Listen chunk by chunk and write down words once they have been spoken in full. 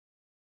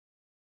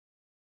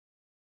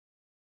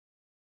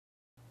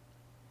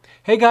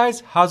Hey guys,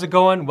 how's it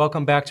going?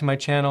 Welcome back to my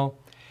channel.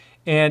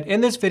 And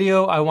in this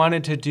video, I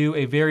wanted to do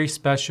a very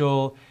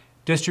special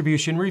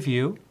distribution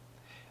review.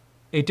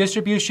 A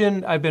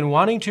distribution I've been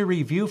wanting to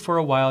review for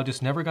a while,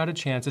 just never got a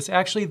chance. It's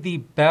actually the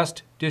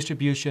best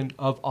distribution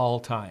of all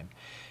time.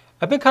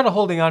 I've been kind of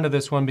holding on to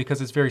this one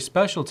because it's very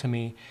special to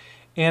me,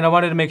 and I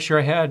wanted to make sure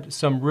I had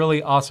some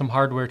really awesome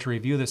hardware to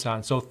review this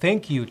on. So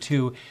thank you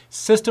to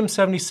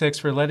System76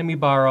 for letting me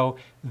borrow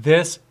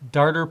this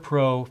Darter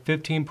Pro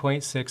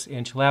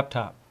 15.6-inch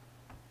laptop.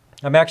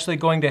 I'm actually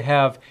going to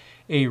have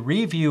a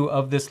review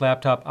of this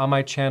laptop on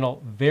my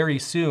channel very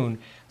soon,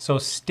 so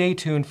stay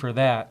tuned for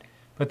that.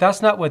 But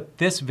that's not what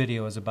this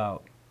video is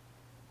about.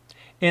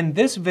 In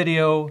this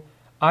video,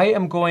 I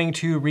am going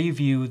to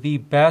review the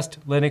best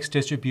Linux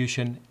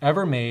distribution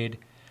ever made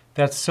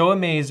that's so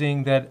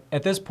amazing that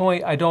at this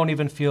point I don't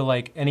even feel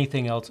like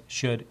anything else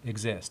should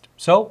exist.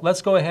 So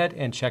let's go ahead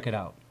and check it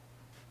out.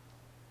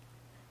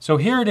 So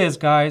here it is,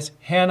 guys,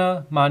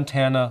 Hannah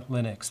Montana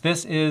Linux.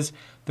 This is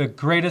the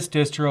greatest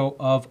distro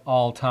of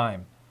all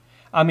time.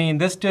 I mean,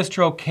 this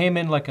distro came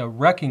in like a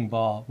wrecking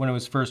ball when it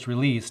was first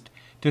released,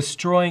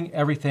 destroying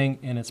everything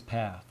in its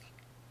path.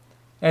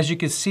 As you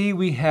can see,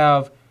 we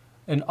have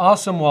an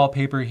awesome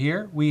wallpaper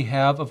here. We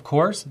have, of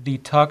course, the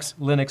Tux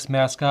Linux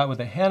mascot with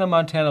a Hannah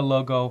Montana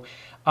logo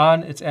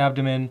on its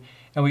abdomen.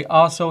 And we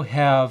also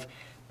have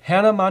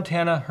Hannah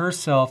Montana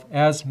herself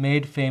as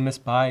made famous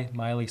by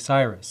Miley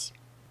Cyrus.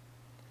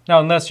 Now,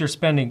 unless you're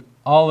spending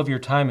all of your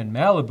time in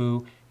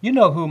Malibu, you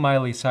know who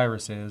Miley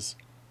Cyrus is.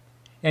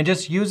 And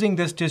just using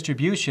this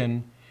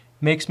distribution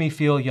makes me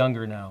feel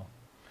younger now.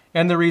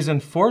 And the reason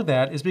for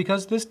that is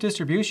because this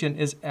distribution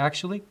is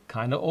actually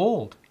kind of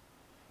old.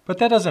 But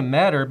that doesn't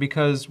matter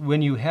because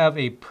when you have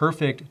a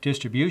perfect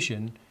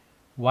distribution,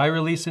 why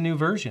release a new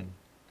version?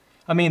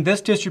 I mean,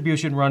 this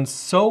distribution runs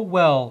so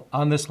well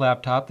on this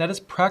laptop that it's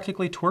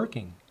practically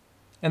twerking.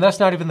 And that's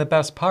not even the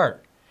best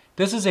part.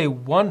 This is a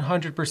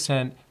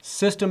 100%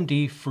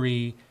 systemd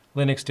free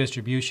Linux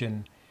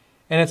distribution.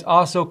 And it's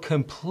also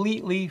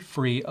completely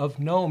free of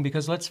GNOME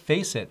because let's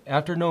face it,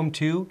 after GNOME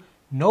 2,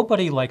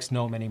 nobody likes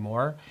GNOME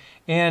anymore.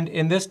 And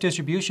in this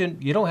distribution,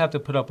 you don't have to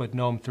put up with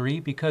GNOME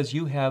 3 because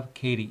you have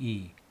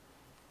KDE.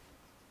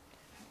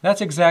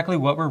 That's exactly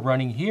what we're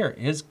running here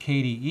is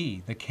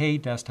KDE, the K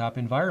desktop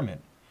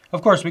environment.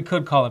 Of course, we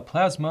could call it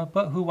Plasma,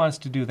 but who wants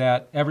to do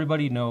that?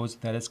 Everybody knows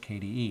that it's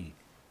KDE.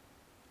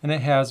 And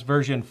it has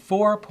version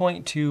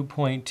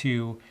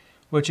 4.2.2,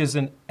 which is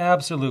an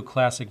absolute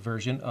classic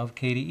version of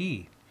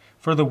KDE.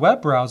 For the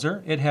web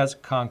browser, it has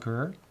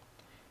Konqueror,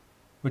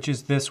 which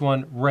is this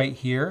one right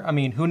here. I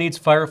mean, who needs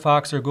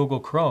Firefox or Google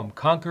Chrome?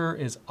 Konqueror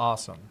is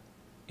awesome.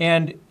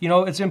 And, you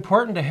know, it's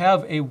important to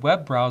have a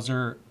web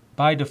browser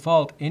by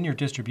default in your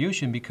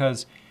distribution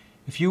because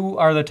if you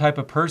are the type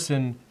of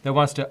person that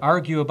wants to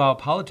argue about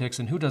politics,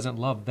 and who doesn't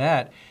love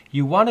that,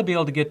 you want to be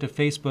able to get to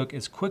Facebook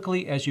as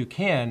quickly as you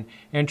can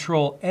and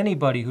troll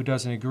anybody who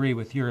doesn't agree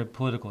with your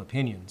political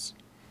opinions.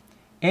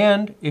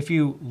 And if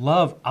you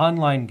love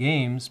online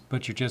games,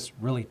 but you're just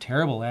really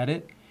terrible at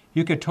it,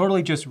 you could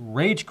totally just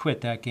rage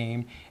quit that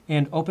game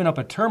and open up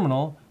a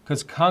terminal,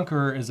 because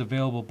Konqueror is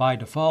available by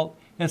default,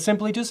 and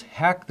simply just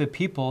hack the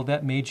people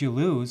that made you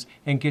lose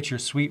and get your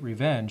sweet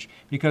revenge,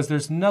 because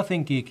there's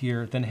nothing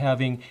geekier than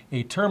having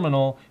a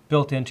terminal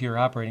built into your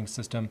operating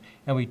system,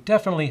 and we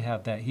definitely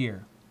have that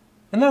here.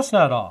 And that's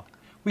not all.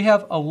 We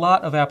have a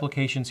lot of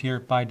applications here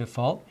by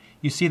default.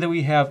 You see that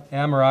we have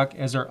Amarok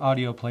as our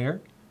audio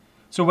player.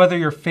 So whether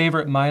your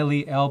favorite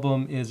Miley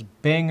album is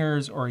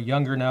bangers or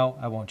younger now,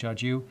 I won't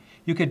judge you,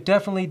 you could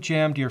definitely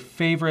jam your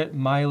favorite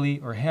Miley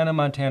or Hannah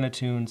Montana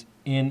tunes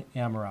in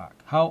Amarok.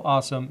 How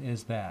awesome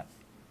is that?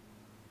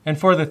 And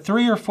for the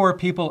 3 or 4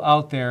 people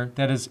out there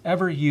that has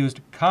ever used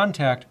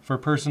Contact for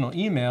personal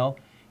email,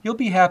 you'll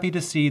be happy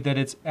to see that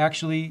it's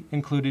actually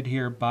included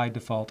here by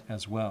default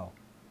as well.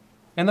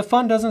 And the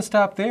fun doesn't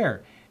stop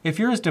there. If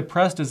you're as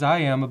depressed as I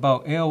am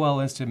about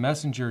AOL Instant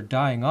Messenger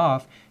dying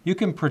off, you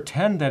can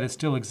pretend that it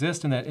still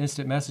exists and that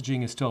instant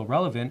messaging is still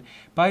relevant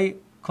by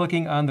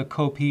clicking on the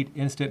Kopete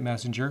Instant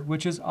Messenger,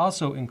 which is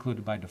also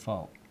included by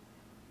default.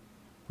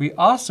 We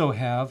also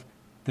have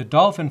the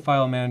Dolphin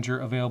File Manager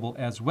available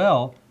as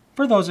well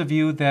for those of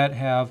you that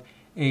have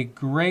a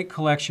great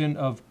collection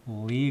of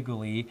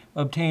legally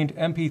obtained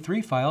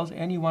MP3 files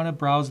and you want to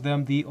browse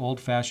them the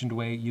old-fashioned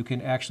way. You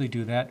can actually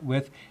do that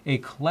with a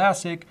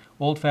classic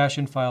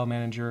old-fashioned file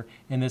manager,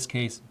 in this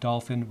case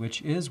Dolphin,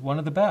 which is one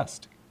of the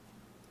best.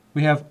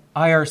 We have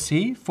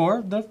IRC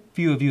for the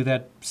few of you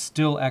that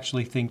still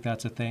actually think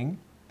that's a thing.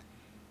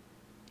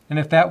 And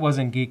if that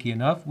wasn't geeky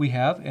enough, we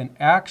have an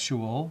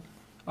actual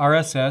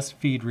RSS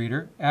feed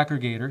reader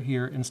aggregator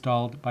here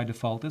installed by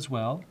default as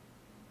well.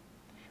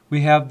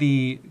 We have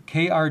the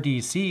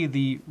KRDC,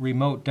 the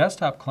remote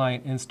desktop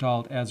client,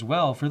 installed as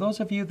well. For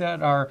those of you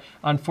that are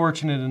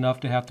unfortunate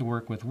enough to have to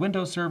work with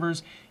Windows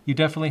servers, you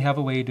definitely have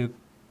a way to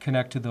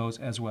connect to those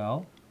as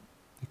well.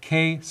 The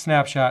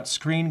K-Snapshot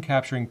screen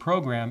capturing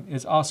program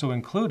is also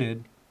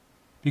included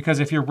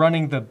because if you're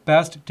running the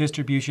best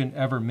distribution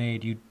ever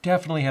made, you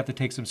definitely have to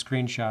take some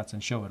screenshots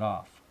and show it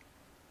off.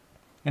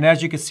 And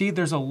as you can see,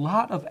 there's a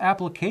lot of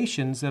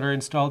applications that are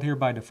installed here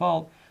by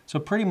default, so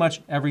pretty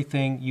much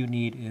everything you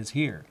need is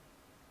here.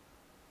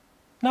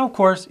 Now, of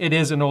course, it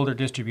is an older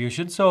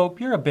distribution, so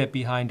you're a bit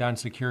behind on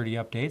security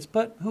updates,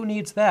 but who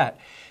needs that?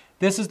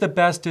 This is the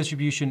best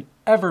distribution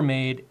ever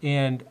made,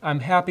 and I'm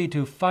happy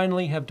to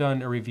finally have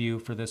done a review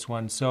for this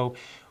one. So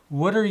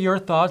what are your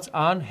thoughts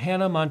on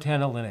Hannah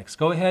Montana Linux?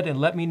 Go ahead and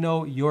let me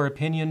know your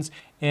opinions,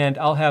 and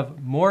I'll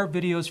have more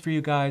videos for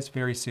you guys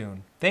very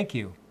soon. Thank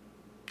you.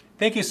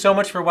 Thank you so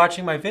much for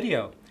watching my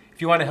video.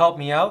 If you want to help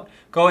me out,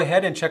 go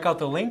ahead and check out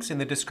the links in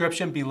the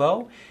description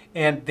below,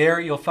 and there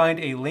you'll find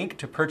a link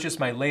to purchase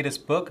my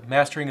latest book,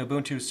 Mastering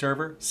Ubuntu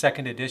Server,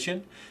 2nd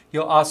edition.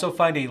 You'll also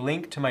find a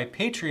link to my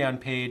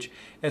Patreon page,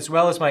 as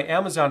well as my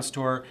Amazon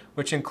store,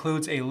 which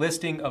includes a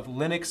listing of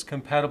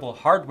Linux-compatible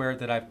hardware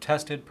that I've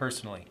tested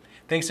personally.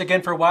 Thanks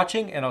again for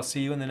watching, and I'll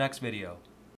see you in the next video.